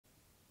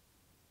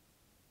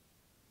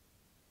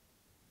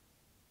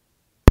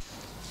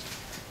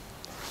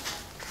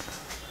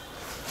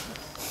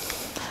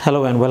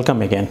Hello and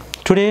welcome again.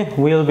 Today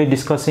we will be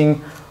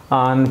discussing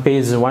on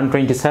page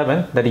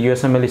 127, that is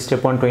USMLE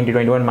Step 1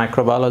 2021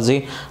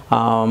 Microbiology,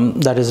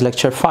 that is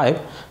lecture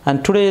 5,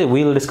 and today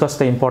we will discuss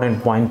the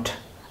important point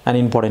and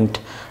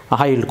important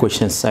high yield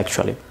questions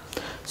actually.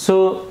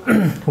 So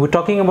we're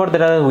talking about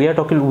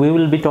we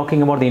will be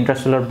talking about the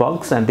intracellular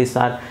bugs, and these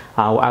are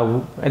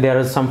there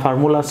are some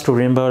formulas to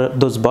remember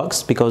those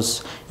bugs,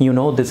 because you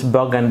know this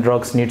bug and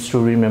drugs needs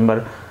to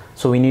remember,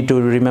 so we need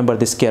to remember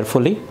this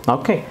carefully.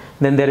 Okay,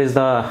 then there is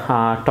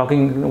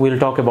the we'll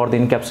talk about the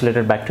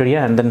encapsulated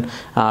bacteria, and then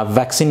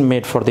vaccine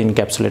made for the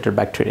encapsulated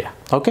bacteria.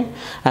 Okay,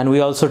 and we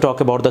also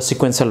talk about the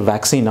sequential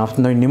vaccine of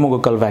the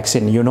pneumococcal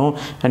vaccine. You know,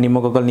 and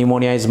pneumococcal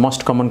pneumonia is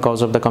most common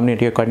cause of the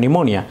community acquired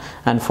pneumonia,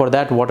 and for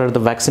that, what are the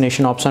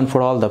vaccination option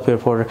for all the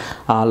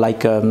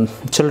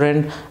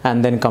children,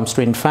 and then comes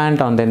to infant,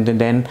 and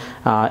then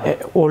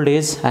old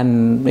age,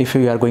 and if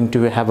you are going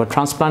to have a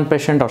transplant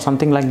patient or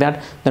something like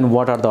that, then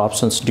what are the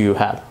options do you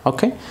have?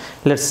 Okay,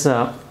 let's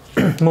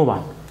move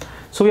on.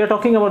 So we are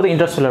talking about the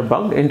intracellular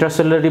bug.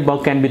 Intracellular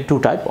bug can be two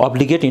types: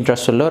 obligate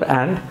intracellular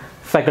and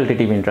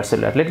facultative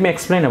intracellular. Let me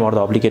explain about the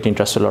obligate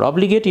intracellular.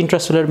 Obligate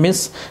intracellular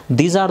means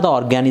these are the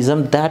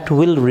organisms that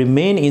will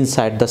remain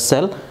inside the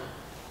cell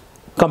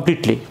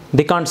completely.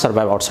 They can't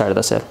survive outside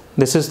the cell.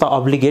 This is the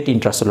obligate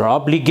intracellular.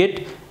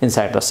 Obligate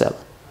inside the cell.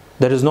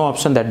 There is no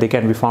option that they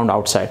can be found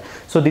outside.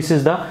 So this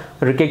is the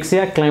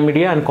Rickettsia,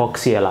 Chlamydia and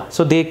Coxiella.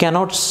 So they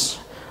cannot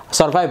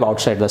survive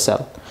outside the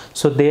cell.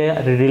 So they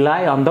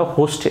rely on the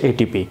host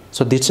ATP.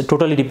 So this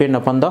totally depend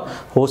upon the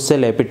host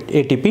cell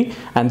ATP,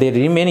 and they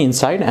remain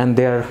inside, and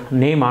their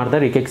name are the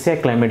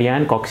Rickettsia, Chlamydia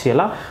and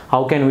Coxiella.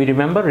 How can we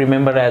remember?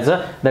 Remember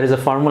there is a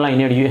formula in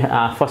your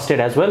first aid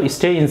as well.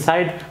 Stay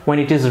inside when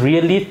it is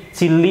really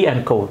chilly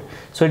and cold.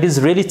 So it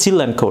is really chill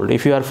and cold.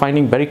 If you are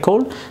finding very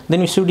cold, then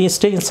you should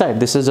stay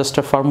inside. This is just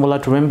a formula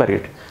to remember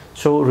it.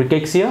 So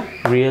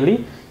Rickettsia,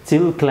 really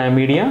chill,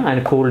 Chlamydia,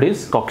 and cold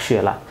is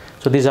Coxiella.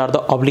 So these are the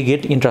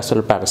obligate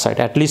intracellular parasite.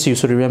 At least you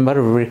should remember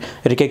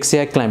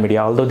Rickettsia, Chlamydia,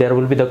 although there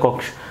will be the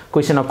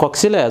question of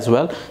Coxiella as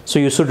well. So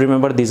you should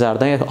remember these are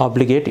the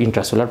obligate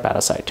intracellular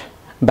parasite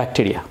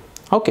bacteria.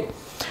 Okay.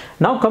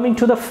 Now coming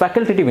to the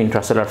facultative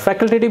intracellular.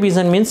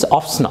 Facultative means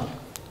optional.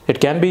 It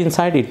can be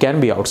inside, it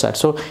can be outside.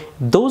 So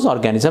those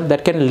organisms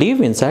that can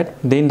live inside,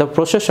 in the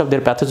process of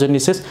their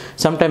pathogenesis,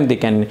 sometimes they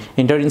can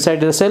enter inside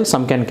the cell,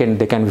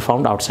 they can be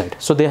found outside.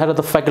 So they have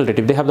the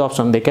facultative, they have the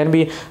option. They can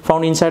be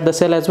found inside the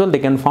cell as well, they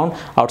can be found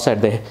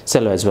outside the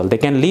cell as well. They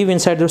can live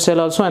inside the cell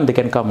also, and they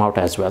can come out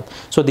as well.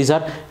 So these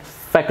are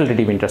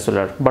facultative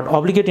intracellular. But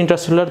obligate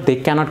intracellular, they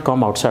cannot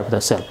come outside the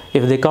cell.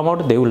 If they come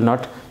out, they will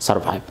not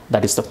survive.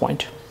 That is the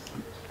point.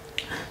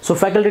 So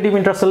facultative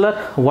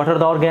intracellular, what are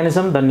the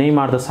organisms? The name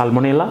are the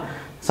Salmonella,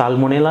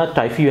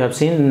 typhi you have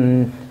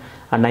seen,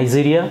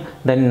 Neisseria,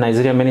 then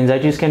Neisseria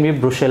meningitis can be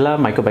Brucella,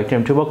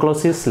 Mycobacterium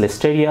tuberculosis,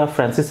 Listeria,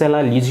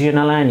 Francisella,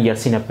 Legionella and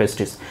Yersinia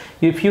pestis.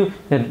 If you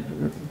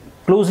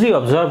closely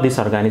observe this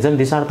organism,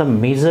 these are the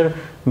major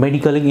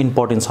medically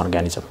important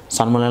organism.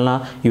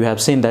 Salmonella, you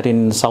have seen that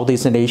in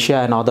Southeast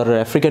Asia and other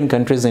African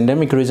countries,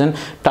 endemic region,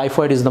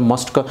 typhoid is the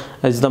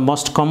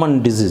most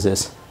common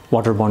diseases,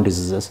 waterborne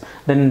diseases.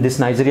 Then this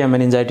Neisseria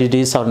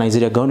meningitis or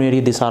Neisseria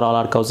gonorrhoeae, these are all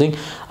are causing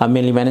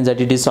mainly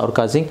meningitis are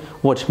causing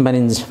what?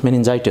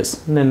 Meningitis.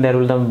 Then there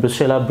will be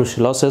Brucella,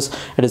 brucellosis,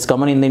 it is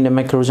common in the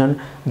endemic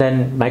region.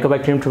 Then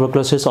Mycobacterium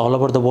tuberculosis, all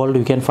over the world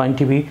you can find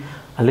TB.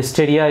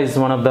 Listeria is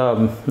one of the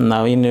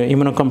in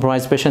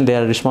immunocompromised patient, they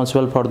are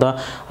responsible for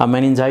the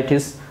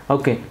meningitis.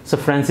 Okay, so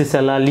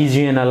Francisella,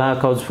 Legionella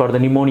cause for the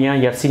pneumonia,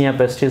 Yersinia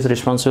pestis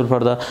responsible for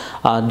the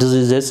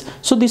diseases.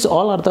 So these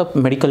all are the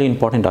medically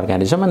important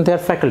organism, and they are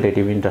facultative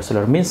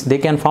intracellular, means they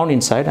can found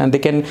inside and they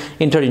can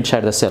enter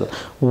inside the cell.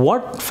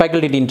 What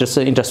facultative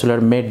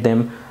intracellular made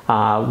them?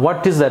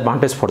 What is the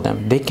advantage for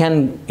them? They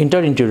can enter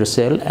into the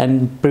cell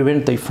and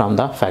prevent them from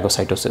the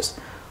phagocytosis.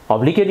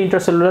 Obligate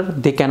intracellular,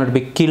 they cannot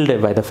be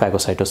killed by the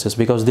phagocytosis,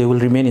 because they will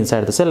remain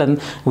inside the cell, and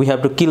we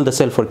have to kill the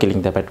cell for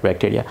killing the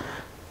bacteria.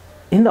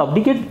 In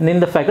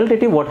the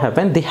facultative, what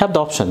happened? They have the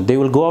option. They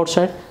will go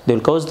outside, they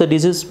will cause the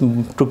disease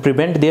to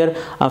prevent their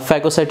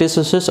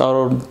phagocytosis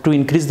or to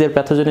increase their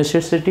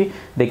pathogenicity.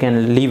 They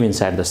can live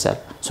inside the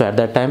cell. So at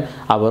that time,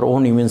 our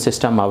own immune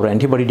system, our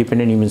antibody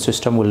dependent immune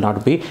system will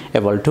not be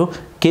able to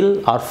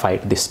kill or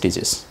fight this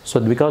disease.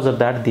 So because of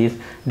that, these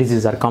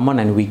diseases are common,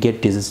 and we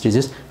get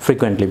disease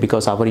frequently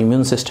because our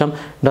immune system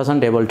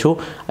doesn't able to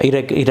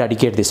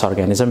eradicate this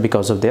organism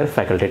because of their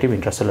facultative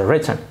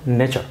intracellular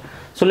nature.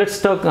 So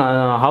let's talk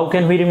how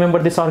can we remember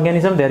this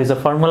organism. There is a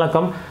formula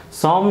come: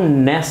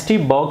 some nasty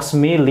bugs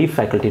may live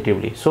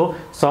facultatively. So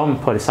some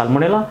for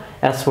Salmonella,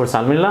 S for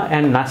Salmonella,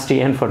 and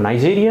nasty, N for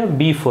Neisseria,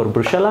 B for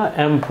Brucella,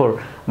 M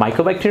for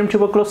Mycobacterium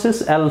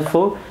tuberculosis, L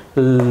for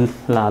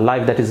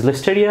live, that is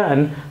Listeria,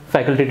 and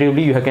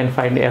facultatively you can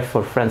find F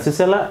for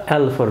Francisella,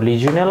 L for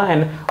Legionella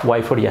and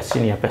Y for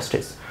Yersinia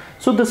pestis.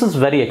 So this is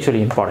very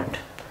actually important.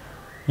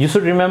 You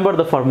should remember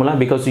the formula,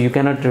 because you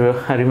cannot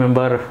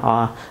remember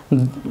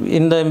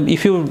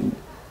if you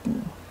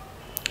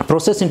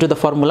process into the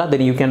formula,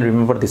 then you can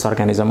remember this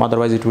organism.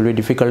 Otherwise it will be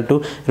difficult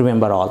to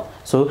remember all.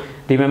 So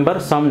remember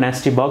some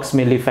nasty box,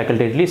 mainly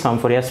facultatively, some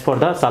for S for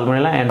the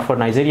Salmonella, N for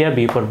Neisseria,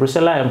 B for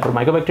Brucella, M for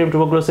Mycobacterium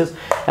tuberculosis,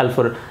 L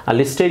for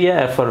Listeria,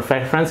 F for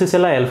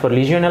Francisella, L for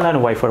Legionella,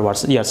 and Y for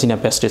Yersinia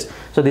pestis.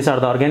 So these are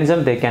the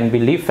organisms. They can be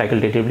lived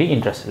facultatively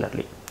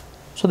intracellularly.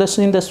 So that's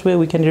in this way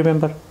we can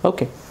remember.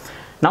 Okay.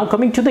 Now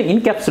coming to the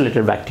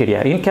encapsulated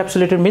bacteria.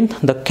 Encapsulated means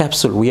the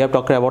capsule. We have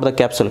talked about the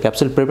capsule.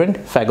 Capsule prevent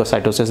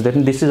phagocytosis.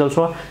 Then this is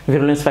also a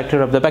virulence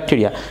factor of the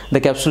bacteria.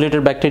 The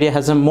capsulated bacteria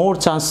has a more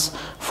chance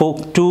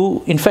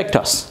to infect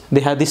us.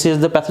 This is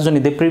the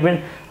pathogen. They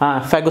prevent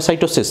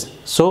phagocytosis.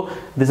 So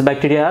these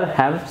bacteria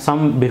have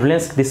some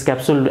virulence. This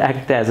capsule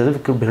acts as a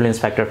virulence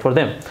factor for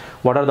them.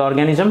 What are the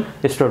organisms?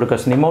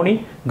 Streptococcus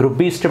pneumoniae, group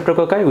B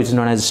streptococci, which is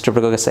known as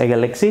Streptococcus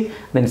agalexi,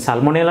 then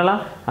Salmonella,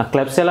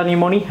 Klebsiella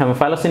pneumoniae,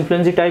 Haemophilus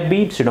influenzae type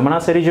B,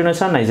 Pseudomonas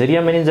aeruginosa,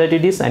 Neisseria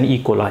meningitis, and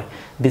E. coli.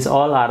 These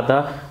all are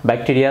the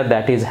bacteria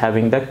that is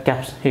having the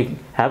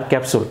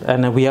capsule.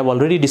 And we have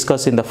already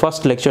discussed in the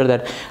first lecture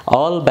that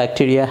all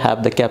bacteria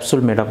have the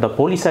capsule made of the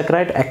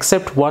polysaccharide,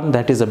 except one,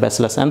 that is a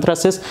Bacillus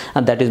anthracis,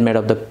 and that is made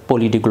of the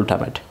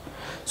polydglutamate.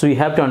 So you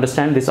have to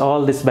understand this,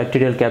 all this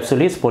bacterial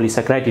capsule is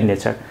polysaccharide in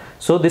nature.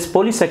 So this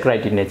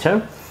polysaccharide in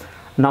nature,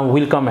 now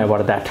we'll come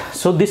about that.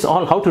 So this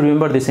all, how to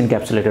remember this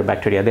encapsulated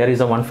bacteria? There is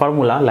a one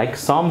formula, like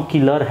some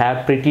killer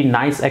have pretty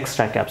nice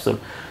extra capsule.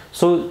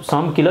 So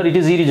some killer, it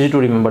is easy to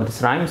remember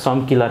this rhyme.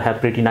 Some killer have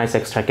pretty nice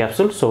extra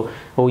capsule. So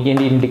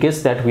it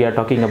indicates that we are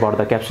talking about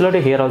the capsular.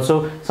 Here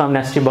also some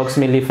nasty box,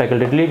 mainly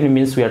facultatively,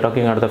 means we are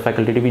talking about the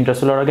facultative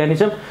intracellular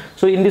organism.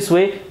 So in this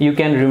way you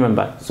can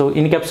remember. So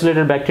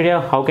encapsulated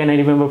bacteria, how can I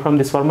remember from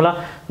this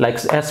formula? Like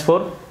S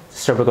for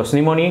Streptococcus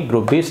pneumoniae,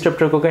 group B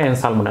streptococci, and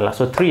Salmonella.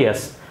 So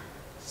 3S.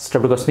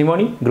 Streptococcus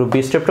pneumoniae, group B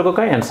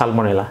streptococci, and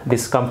Salmonella.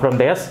 This come from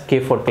the S. K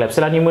for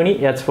Klebsiella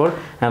pneumoniae, H for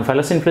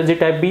Haemophilus influenzae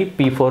type B,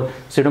 P for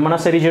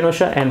Pseudomonas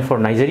aeruginosa, N for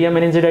Neisseria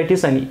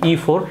meningitis, and E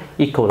for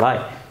E.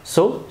 coli.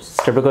 So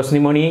Streptococcus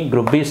pneumoniae,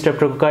 group B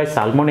streptococci,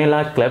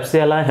 Salmonella,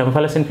 Klebsiella,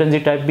 Haemophilus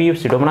influenzae type B,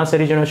 Pseudomonas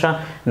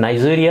aeruginosa,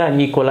 Neisseria, and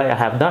E. coli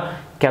have the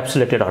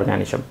capsulated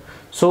organism.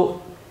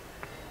 So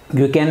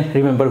you can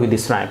remember with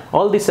this rhyme.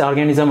 All these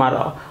organisms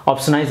are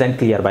opsonized and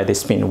clear by the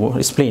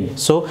spleen.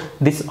 So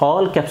this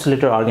all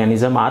capsulated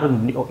organisms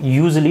are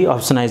usually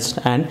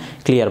opsonized and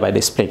clear by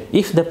the spleen.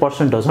 If the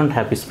person doesn't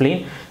have a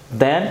spleen,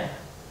 then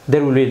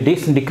there will be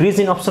decrease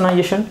in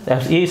opsonization.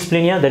 As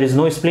asplenia, there is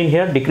no spleen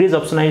here, decrease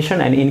opsonization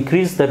and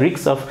increase the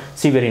risk of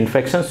severe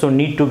infection. So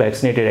need to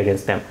vaccinate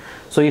against them.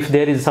 So if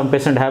there is some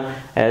patient have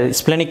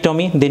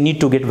splenectomy, they need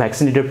to get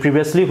vaccinated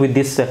previously with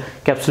this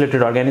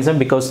capsulated organism,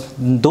 because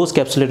those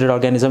capsulated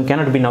organism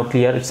cannot be now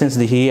clear since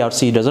he or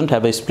she doesn't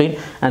have a spleen,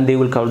 and they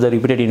will cause the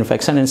repeated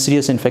infection and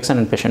serious infection,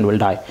 and patient will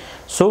die.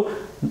 So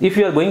if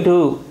you are going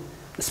to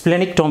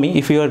splenectomy,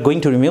 if you are going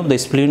to remove the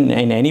spleen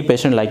in any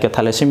patient like a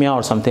thalassemia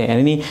or something,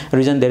 any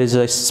reason there is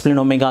a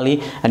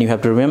splenomegaly and you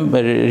have to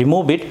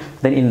remove it,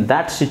 then in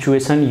that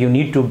situation you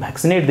need to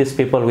vaccinate these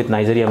people with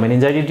Neisseria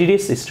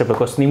meningitis,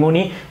 Streptococcus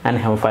pneumoniae, and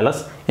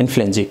Haemophilus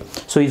influenzae.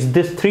 So it's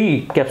this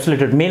three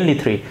capsulated, mainly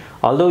three.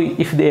 Although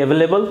if they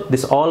available,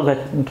 this all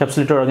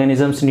capsulated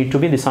organisms need to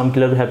be, the some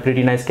killer have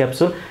pretty nice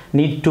capsule,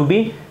 need to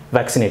be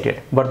vaccinated,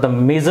 but the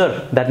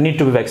major that need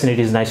to be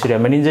vaccinated is Neisseria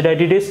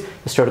meningitis,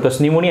 Streptococcus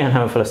pneumoniae, and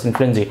Haemophilus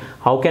influenzae.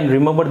 How can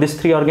remember these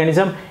three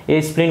organisms? A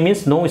spleen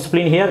means no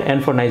spleen here,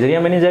 N for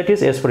Neisseria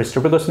meningitis, S for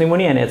Streptococcus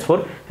pneumoniae, and H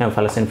for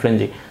Haemophilus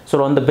influenzae.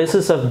 So on the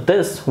basis of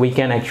this, we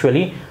can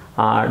actually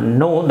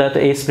know that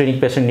a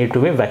splenic patient need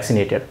to be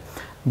vaccinated.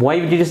 Why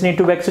it is need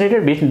to be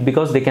vaccinated?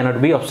 Because they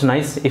cannot be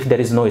opsonized if there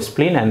is no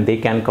spleen, and they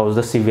can cause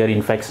the severe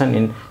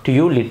infection to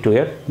you, lead to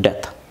your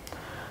death.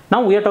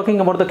 Now we are talking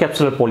about the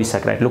capsular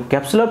polysaccharide. Look,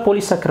 capsular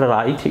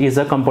polysaccharide is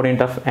a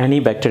component of any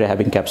bacteria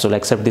having capsule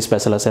except this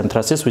Bacillus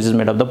anthracis, which is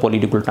made of the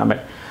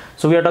polydglutamate.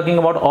 So we are talking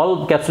about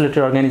all capsulated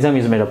organism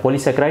is made of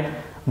polysaccharide,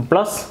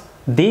 plus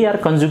they are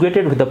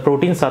conjugated with the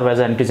protein serve as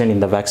antigen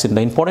in the vaccine.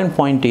 The important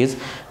point is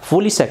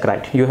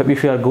polysaccharide.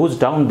 If you goes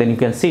down, then you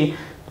can see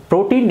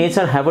protein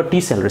nature have a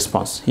T cell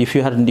response. If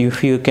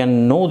you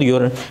can know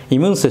your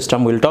immune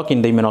system, we'll talk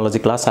in the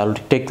immunology class. I will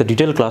take the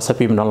detailed class of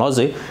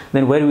immunology,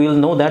 then where we will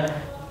know that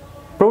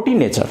protein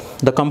nature,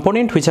 the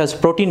component which has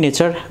protein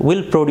nature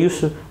will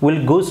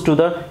goes to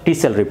the T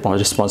cell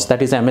response, that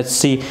is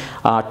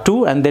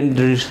MHC2, and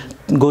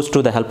then goes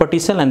to the helper T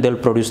cell, and they will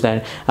produce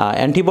the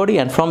antibody,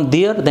 and from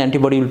there the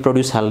antibody will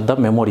produce the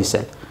memory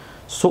cell.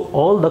 So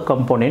all the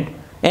component,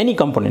 any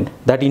component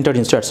that enter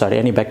inside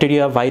any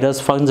bacteria,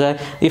 virus, fungi,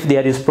 if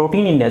there is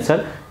protein in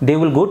nature, they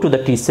will go to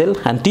the T cell,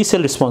 and T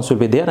cell response will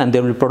be there, and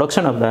there will be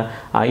production of the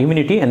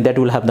immunity, and that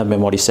will have the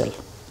memory cell.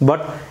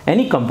 But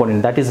any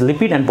component that is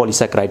lipid and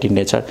polysaccharide in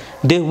nature,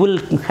 they will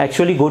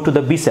actually go to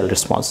the B cell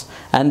response,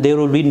 and there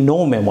will be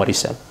no memory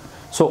cell.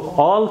 So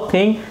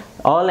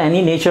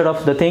any nature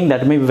of the thing,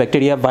 that may be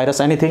bacteria, virus,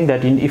 anything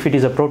that if it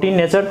is a protein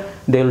nature,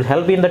 they will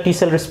help in the T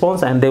cell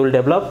response, and they will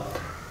develop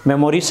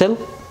memory cell.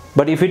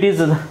 But if it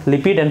is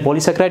lipid and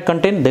polysaccharide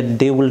content, then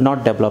they will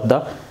not develop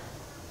the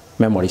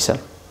memory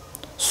cell.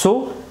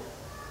 So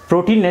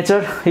protein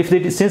nature, if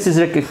they, since it's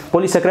a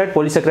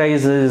polysaccharide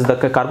is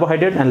the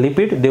carbohydrate and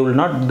lipid, they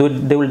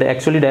will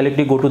actually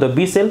directly go to the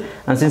B cell,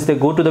 and since they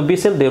go to the B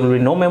cell, there will be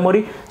no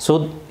memory.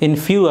 So in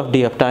few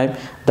of time,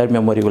 that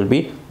memory will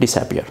be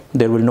disappear.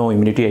 There will no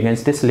immunity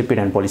against this lipid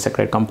and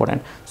polysaccharide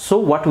component. So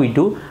what we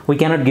do, we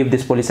cannot give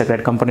this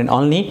polysaccharide component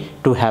only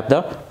to have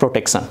the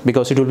protection,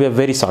 because it will be a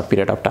very short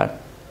period of time.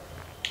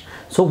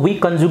 So we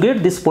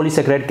conjugate this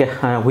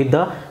polysaccharide with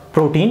the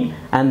protein,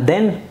 and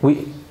then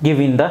we give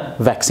in the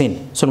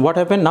vaccine. So what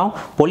happened now,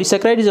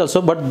 polysaccharide is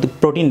also, but the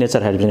protein nature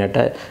has been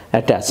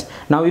attached.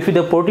 Now if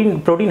the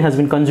protein has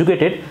been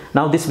conjugated,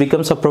 now this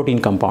becomes a protein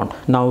compound.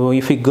 Now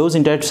if it goes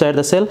inside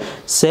the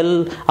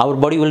cell, our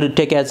body will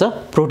take as a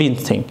protein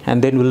thing,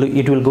 and then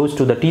it will goes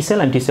to the T cell,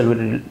 and T cell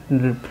will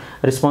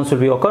response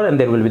will be occur, and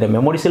there will be the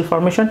memory cell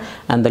formation,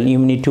 and the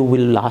immunity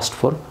will last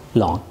for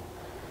long.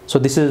 So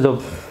this is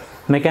the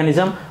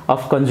mechanism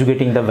of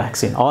conjugating the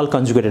vaccine. All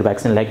conjugated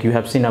vaccine, like you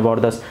have seen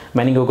about this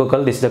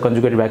meningococcal, this is a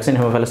conjugated vaccine.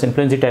 Haemophilus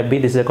influenzae type B,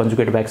 this is a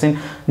conjugated vaccine.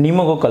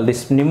 Pneumococcal,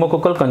 this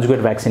pneumococcal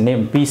conjugated vaccine,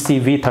 name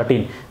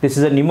PCV13, this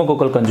is a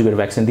pneumococcal conjugated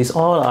vaccine. These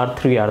all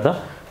three are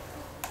the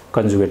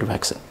conjugated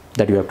vaccine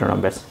that you have to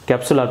remember.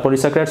 Capsular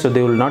Polysaccharide, so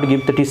they will not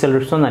give the T cell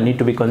response and need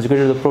to be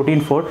conjugated to the protein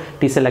for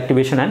T cell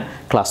activation and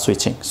class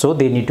switching. So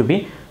they need to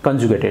be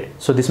conjugated.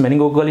 So this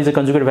meningococcal is a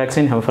conjugated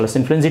vaccine, Haemophilus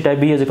influenzae type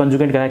B is a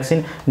conjugated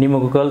vaccine,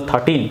 pneumococcal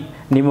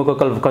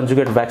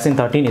conjugated vaccine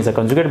 13 is a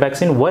conjugated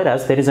vaccine,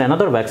 whereas there is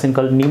another vaccine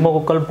called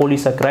pneumococcal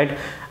polysaccharide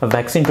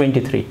vaccine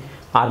 23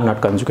 are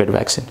not conjugated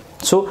vaccine.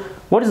 So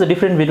what is the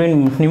difference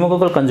between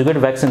pneumococcal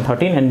conjugated vaccine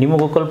 13 and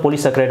pneumococcal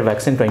polysaccharide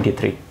vaccine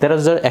 23? There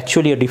is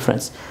actually a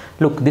difference.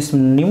 Look, this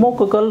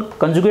pneumococcal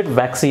conjugated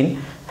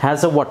vaccine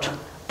has a what?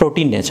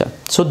 Protein nature.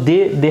 So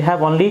they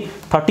have only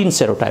 13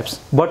 serotypes,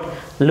 but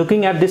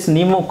looking at this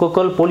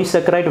pneumococcal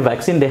polysaccharide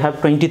vaccine, they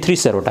have 23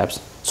 serotypes.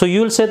 So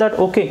you will say that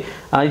okay,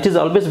 it is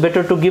always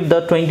better to give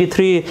the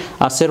 23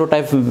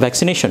 serotype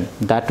vaccination.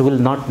 That will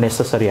not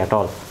necessary at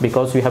all,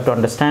 because we have to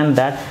understand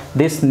that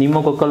this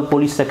pneumococcal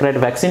polysaccharide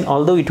vaccine,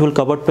 although it will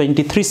cover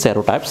 23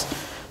 serotypes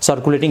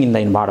circulating in the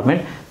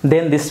environment,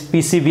 then this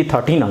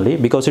PCV13 only,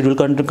 because it will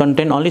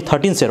contain only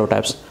 13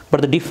 serotypes.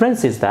 But the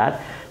difference is that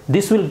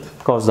this will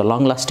cause the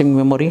long lasting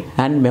memory,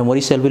 and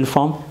memory cell will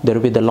form. There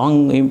will be the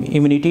long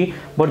immunity,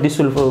 but this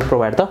will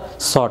provide the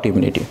short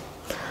immunity.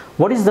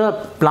 What is the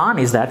plan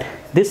is that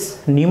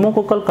this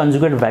pneumococcal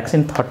conjugate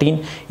vaccine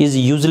 13 is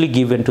usually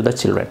given to the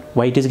children.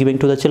 Why it is given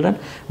to the children?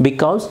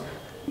 Because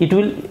it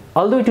will,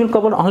 although it will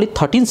cover only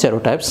 13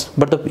 serotypes,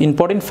 but the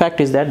important fact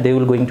is that they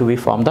will going to be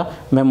from the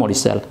memory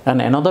cell.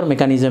 And another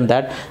mechanism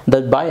that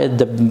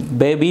the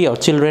baby or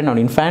children or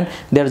infant,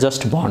 they are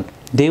just born,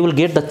 they will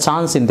get the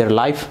chance in their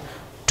life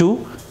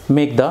to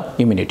make the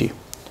immunity,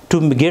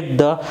 to get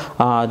the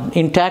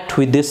intact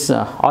with this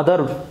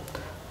other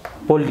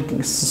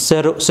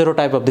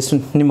serotype of this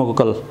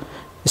pneumococcal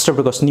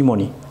streptococcus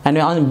pneumoniae,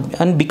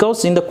 and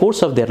because in the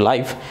course of their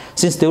life,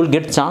 since they will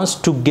get chance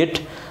to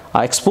get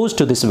exposed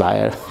to this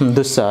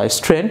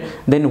strain,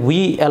 then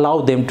we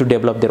allow them to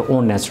develop their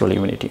own natural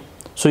immunity.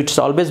 So it's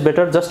always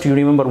better, just you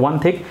remember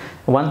one thing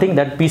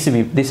that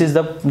PCV, this is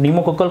the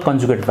pneumococcal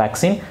conjugate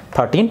vaccine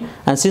 13,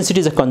 and since it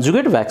is a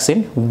conjugate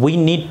vaccine, we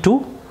need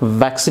to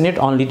vaccinate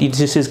only,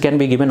 this can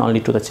be given only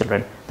to the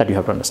children, that you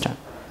have to understand.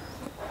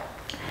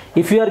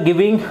 If you are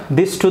giving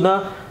this to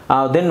the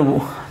then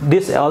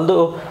this,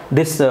 although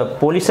this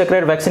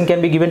polysaccharide vaccine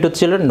can be given to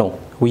children, no,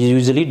 we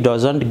usually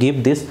doesn't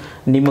give this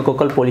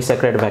pneumococcal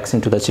polysaccharide vaccine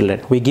to the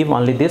children. We give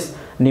only this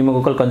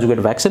pneumococcal conjugate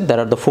vaccine. There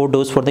are the 4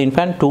 doses for the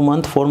infant, 2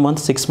 months, 4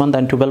 months, 6 months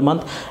and 12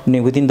 months,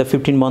 within the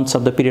 15 months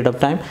of the period of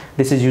time.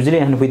 This is usually,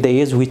 and with the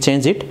age we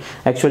change it.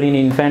 Actually in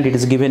infant it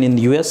is given in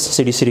the US,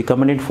 CDC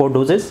recommended 4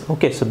 doses.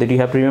 Okay, so that you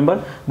have to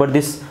remember. But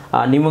this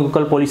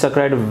pneumococcal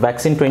polysaccharide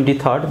vaccine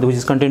 23rd, which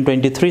is contain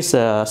 23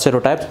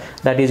 serotypes,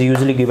 that is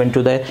usually given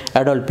to the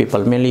adult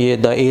people, mainly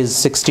the age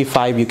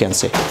 65 you can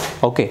say.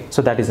 Okay,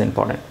 so that is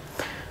important.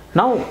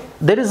 Now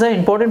there is an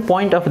important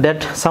point of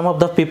that some of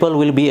the people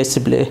will be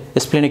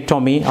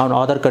splenectomy or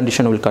other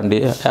condition will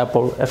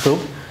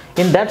approved.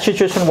 In that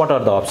situation, what are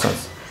the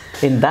options?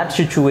 In that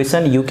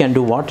situation, you can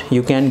do what?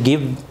 You can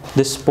give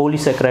this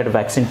polysaccharide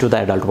vaccine to the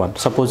adult one.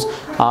 Suppose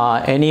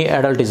any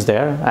adult is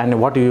there,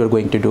 and what you are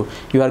going to do?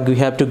 You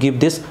have to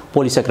give this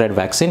polysaccharide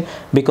vaccine,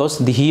 because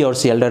he or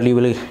she elderly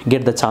will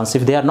get the chance.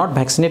 If they are not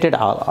vaccinated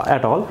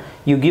at all,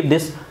 you give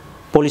this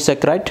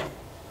polysaccharide,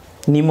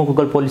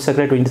 pneumococcal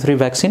polysaccharide 23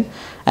 vaccine,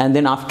 and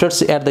then after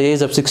at the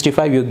age of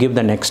 65 you give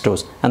the next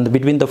dose, and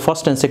between the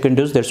first and second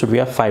dose there should be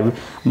a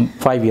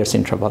 5 years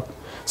interval.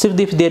 So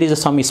if there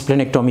is some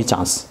splenectomy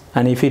chance,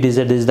 and if it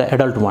is the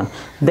adult one,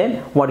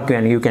 then what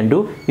you can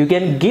do? You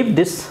can give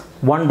this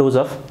 1 dose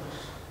of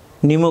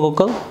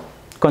pneumococcal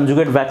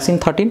conjugate vaccine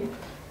 13,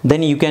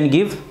 then you can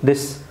give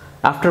this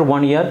after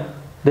 1 year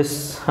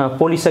this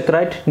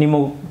polysaccharide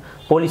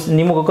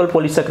pneumococcal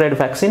polysaccharide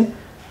vaccine,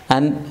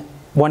 and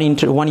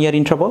 1 year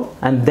interval,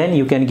 and then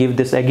you can give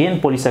this again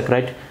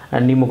polysaccharide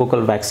and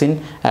pneumococcal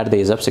vaccine at the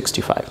age of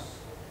 65.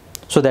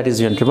 So that is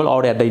the interval,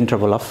 or at the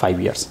interval of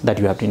 5 years, that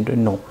you have to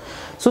know.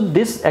 So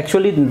this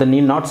actually, the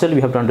nutshell,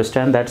 we have to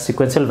understand that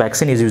sequential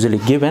vaccine is usually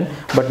given,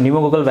 but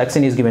pneumococcal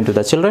vaccine is given to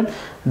the children.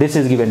 This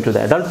is given to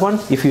the adult one.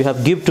 If you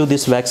have give to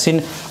this vaccine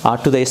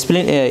to the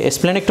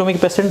splenectomic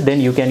patient, then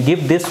you can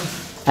give this,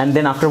 and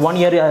then after 1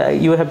 year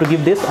you have to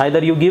give this.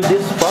 Either you give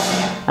this first,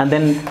 and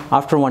then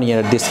after 1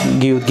 year this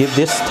you give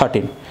this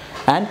 13,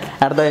 and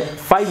at the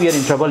 5 year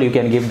interval you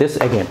can give this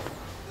again,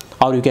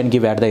 or you can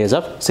give at the age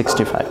of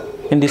 65.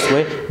 In this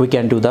way we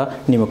can do the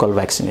pneumococcal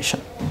vaccination.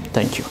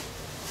 Thank you.